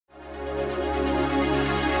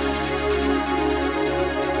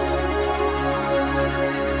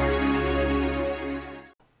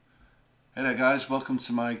Hi there guys, welcome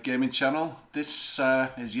to my gaming channel. This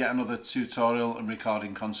is yet another tutorial and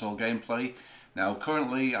recording console gameplay. Now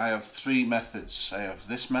currently I have three methods. I have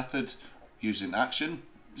this method using action,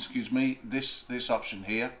 this option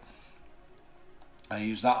here. I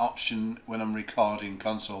use that option when I'm recording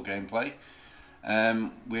console gameplay.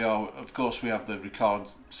 We have the record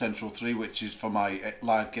central 3, which is for my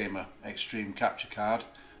live gamer extreme capture card.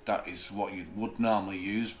 That is what you would normally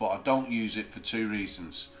use, but I don't use it for two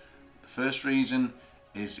reasons. The first reason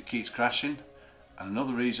is it keeps crashing, and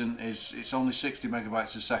another reason is it's only 60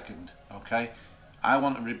 megabytes a second. Okay, I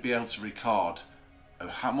want to be able to record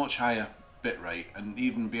a much higher bitrate and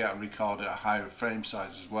even be able to record at a higher frame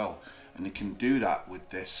size as well, and you can do that with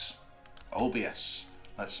this O.B.S.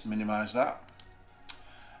 Let's minimize that.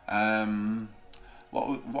 What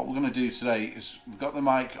we're going to do today is we've got the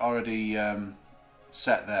mic already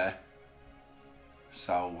set there,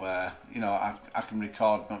 so you know, I can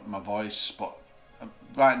record my voice, but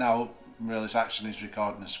right now Realist Action is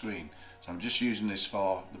recording the screen, so I'm just using this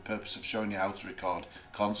for the purpose of showing you how to record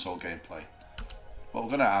console gameplay. What we're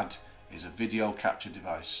going to add is a video capture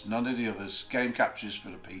device. None of the others. Game captures for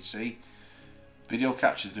the PC. Video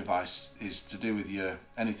capture device is to do with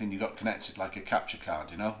anything you got connected, like a capture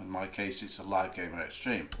card, you know. In my case it's a Live Gamer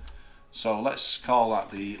Extreme. So let's call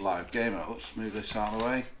that the Live Gamer. Oops, move this out of the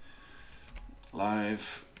way.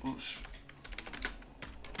 Live, oops,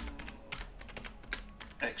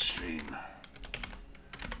 Extreme.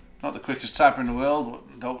 Not the quickest typer in the world,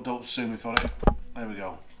 but don't sue me for it. There we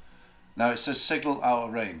go. Now it says signal out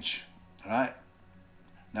of range. Alright.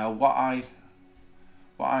 Now what I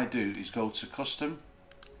do is go to custom,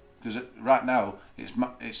 because right now it's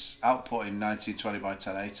outputting 1920 by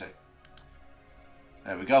 1080.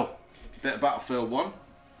 There we go. Bit of Battlefield 1,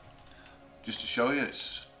 just to show you.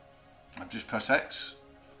 I've just pressed X.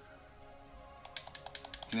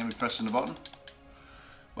 Can you hear me pressing the button?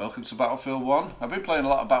 Welcome to Battlefield 1. I've been playing a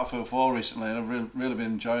lot of Battlefield 4 recently, and I've really been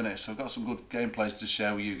enjoying it. So I've got some good gameplays to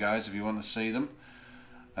share with you guys if you want to see them.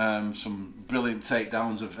 Some brilliant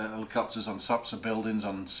takedowns of helicopters on tops of buildings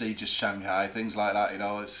on Siege of Shanghai, things like that. You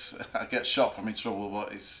know, I get shot for my trouble,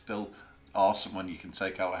 but it's still awesome when you can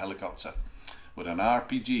take out a helicopter with an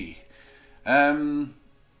RPG.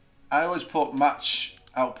 I always put match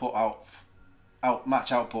output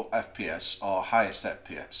FPS or highest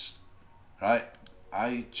FPS. Right?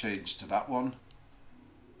 I change to that one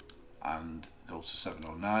and go to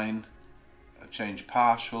 709. I change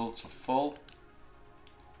partial to full.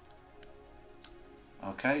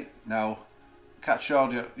 Okay, now capture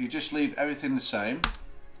audio, you just leave everything the same.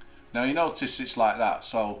 Now you notice it's like that,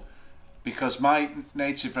 so because my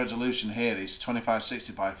native resolution here is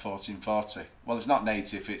 2560 by 1440. Well, it's not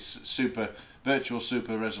native, it's virtual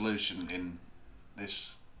super resolution in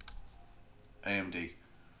this AMD.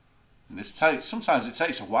 And this sometimes it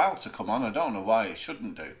takes a while to come on. I don't know why it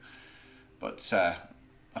shouldn't do, but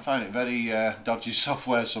I find it very dodgy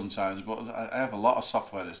software sometimes. But I have a lot of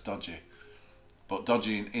software that's dodgy. But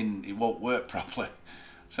dodgy it won't work properly,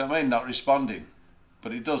 so I mean not responding,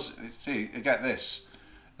 but it does. See, you get this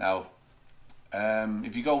now.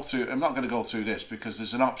 If you go through, I'm not going to go through this because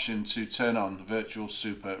there's an option to turn on virtual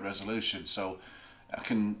super resolution, so I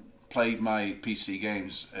can play my PC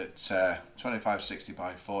games at 2560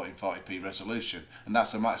 by 1440p resolution, and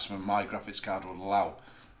that's the maximum my graphics card would allow.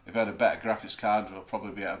 If I had a better graphics card, it'll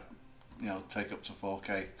probably be able to, you know, take up to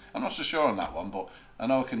 4K. I'm not so sure on that one, but I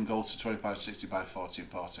know I can go to 2560 by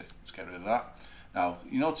 1440. Let's get rid of that. Now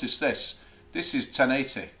you notice this is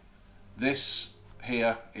 1080. This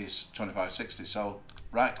here is 2560. So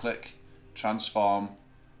right click, transform,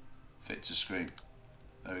 fit to screen.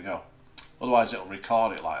 There we go. Otherwise it'll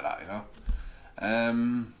record it like that, you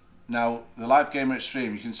know. Now the Live Gamer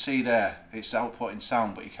Extreme, you can see there it's outputting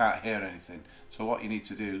sound, but you can't hear anything. So what you need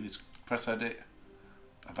to do is press edit,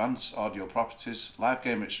 advanced audio properties. Live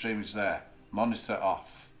Gamer Extreme is there. Monitor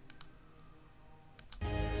off.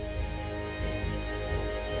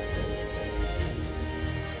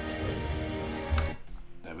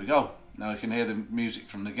 There we go. Now you can hear the music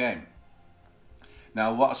from the game.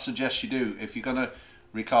 Now what I suggest you do if you're going to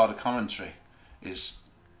record a commentary is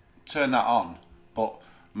turn that on, but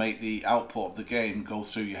make the output of the game go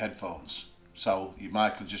through your headphones, so your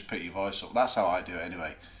mic will just pick your voice up. That's how I do it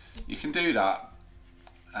anyway. You can do that,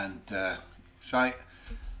 and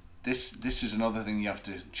this is another thing you have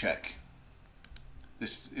to check.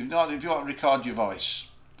 If you want to record your voice,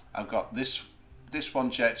 I've got this one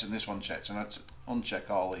checked and this one checked, and I have to uncheck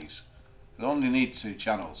all these. I only need 2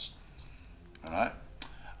 channels. Alright.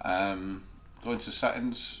 Go into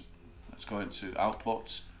settings. Let's go into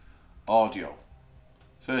output, audio.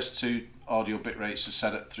 First 2 audio bit rates are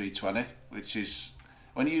set at 320. which is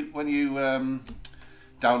when you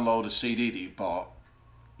download a CD that you bought,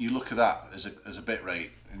 you look at that as a bit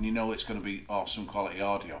rate, and you know it's going to be awesome quality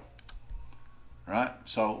audio. Right,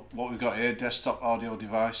 so what we've got here, desktop audio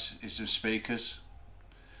device, is the speakers.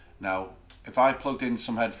 Now, if I plugged in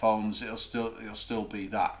some headphones, it'll still be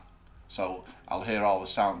that. So I'll hear all the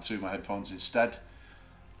sound through my headphones instead.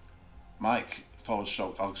 Mic /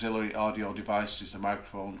 auxiliary audio device is the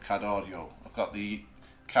microphone, CAD audio. I've got the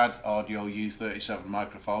CAD audio U37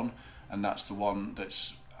 microphone, and that's the one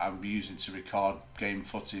that's I'm using to record game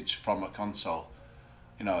footage from a console.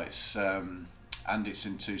 You know, it's and it's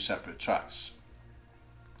in 2 separate tracks.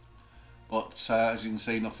 But as you can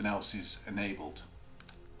see, nothing else is enabled.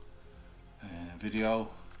 Video,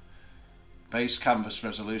 base canvas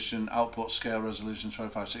resolution, output scale resolution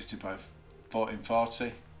 2560 by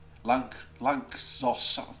 1440.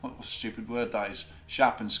 Lanczos, what a stupid word that is.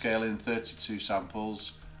 Sharpen scaling, 32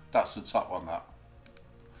 samples. That's the top one, that.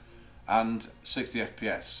 And 60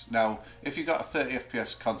 FPS. Now, if you've got a 30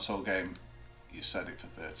 FPS console game, you set it for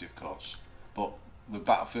 30, of course. But with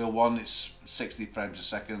Battlefield 1, it's 60 frames a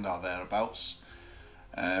second or thereabouts.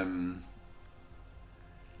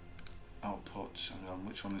 Output, hang on,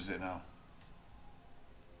 which one is it now?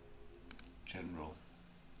 General.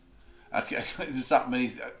 Okay, there's that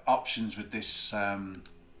many options with this.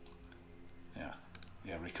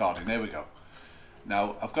 Yeah, recording. There we go.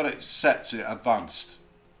 Now I've got it set to advanced.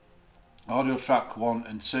 Audio track 1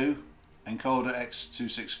 and 2, encoder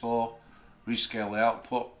X264. Rescale the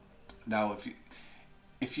output. Now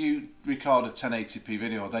if you record a 1080p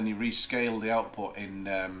video, then you rescale the output in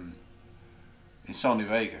Sony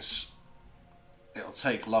Vegas, it'll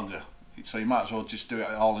take longer. So you might as well just do it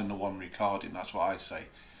all in the one recording. That's what I say.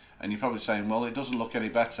 And you're probably saying, well, it doesn't look any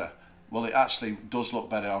better. Well, it actually does look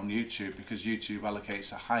better on YouTube, because YouTube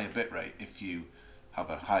allocates a higher bitrate if you have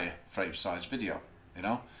a higher frame size video, you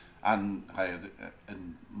know, and higher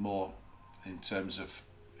and more in terms of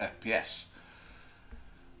FPS.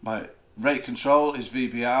 My rate control is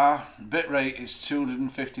VBR. Bitrate is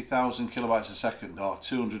 250,000 kilobytes a second, or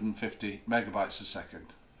 250 megabytes a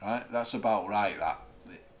second. Right, that's about right. That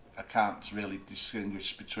I can't really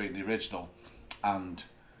distinguish between the original and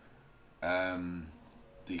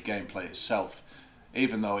the gameplay itself,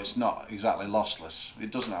 even though it's not exactly lossless.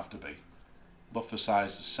 It doesn't have to be. Buffer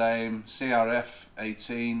size the same. CRF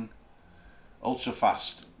 18, ultra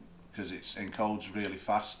fast, because it encodes really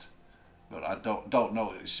fast. But I don't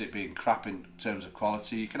notice it being crap in terms of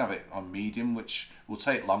quality. You can have it on medium, which will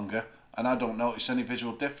take longer, and I don't notice any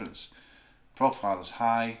visual difference. Profile is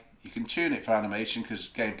high. You can tune it for animation, because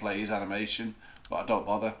gameplay is animation, but I don't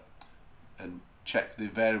bother. And check the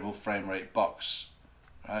variable frame rate box,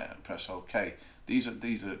 right, and press OK. These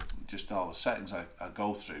are just all the settings I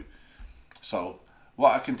go through. So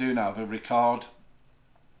what I can do now, if I record,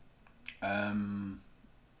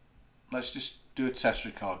 let's just do a test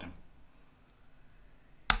recording.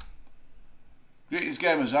 Greetings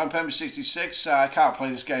gamers, I'm PEMBY'S. I can't play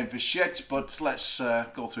this game for shit, but let's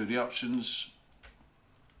go through the options.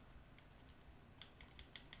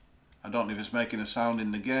 I don't know if it's making a sound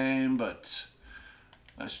in the game, but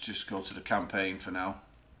let's just go to the campaign for now.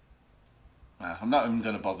 I'm not even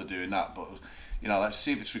going to bother doing that, but you know, let's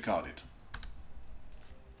see if it's recorded.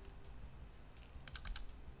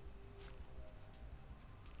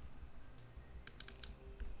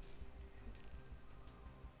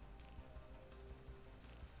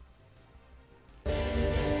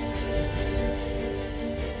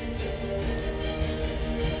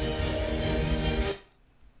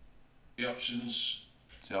 The options,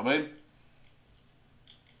 see what I mean?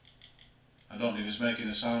 I don't know if it's making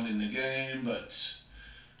a sound in the game, but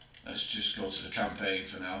let's just go to the campaign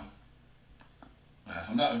for now.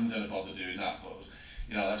 I'm not even going to bother doing that, but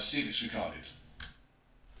you know, let's see if it's recorded.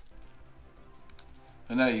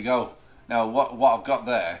 And there you go. Now what I've got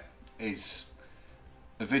there is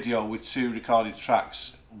a video with 2 recorded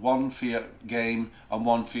tracks, one for your game and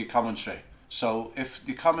one for your commentary. So if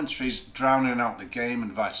the commentary is drowning out the game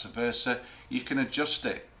and vice versa, you can adjust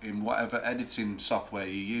it in whatever editing software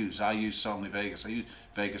you use. I use Sony Vegas. I use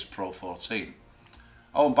Vegas Pro 14.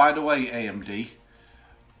 Oh, and by the way, AMD,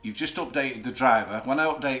 you've just updated the driver. When I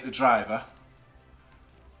update the driver,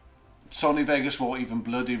 Sony Vegas won't even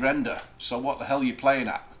bloody render. So what the hell are you playing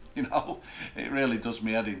at? You know, it really does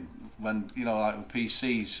me head in when, you know, like with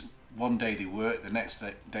PCs, one day they work, the next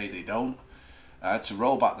day they don't. I had to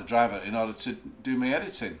roll back the driver in order to do my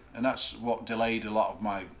editing, and that's what delayed a lot of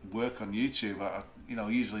my work on YouTube. You know,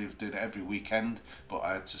 usually I was doing it every weekend, but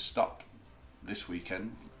I had to stop this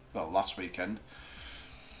weekend, well, last weekend,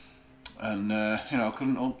 and you know, I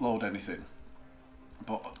couldn't upload anything.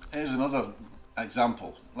 But here's another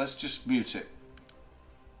example. Let's just mute it.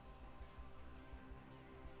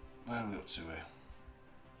 Where are we up to here?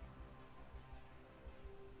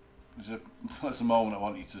 That's a moment I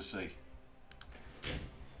want you to see.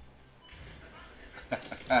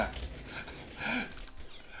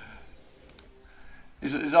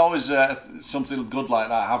 There's always something good like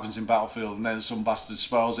that happens in Battlefield, and then some bastard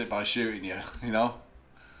spoils it by shooting you, you know.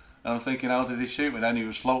 And I'm thinking, how did he shoot me? Then he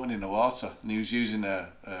was floating in the water, and he was using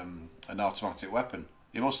an automatic weapon.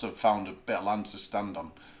 He must have found a bit of land to stand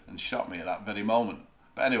on and shot me at that very moment.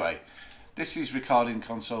 But anyway, this is recording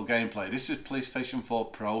console gameplay. This is PlayStation 4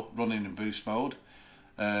 Pro running in boost mode.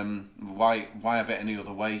 Why have it any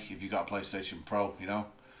other way if you've got a PlayStation Pro, you know?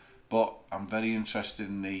 But I'm very interested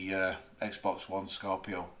in the Xbox One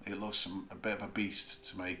Scorpio. It looks a bit of a beast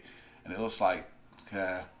to me, and it looks like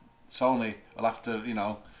Sony will have to, you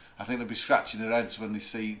know, I think they'll be scratching their heads when they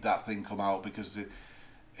see that thing come out, because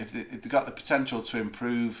if they've got the potential to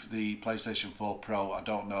improve the PlayStation 4 Pro, I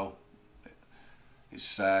don't know.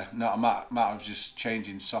 It's not a matter of just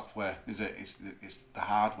changing software, is it? It's the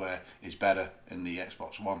hardware is better in the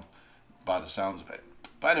Xbox One, by the sounds of it.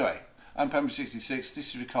 But anyway, I'm PEMBY'S.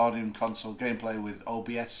 This is recording console gameplay with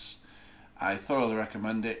O.B.S. I thoroughly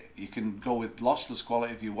recommend it. You can go with lossless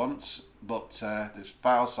quality if you want, but the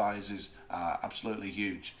file sizes are absolutely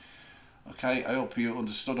huge. Okay, I hope you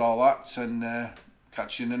understood all that, and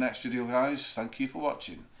catch you in the next video, guys. Thank you for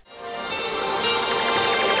watching.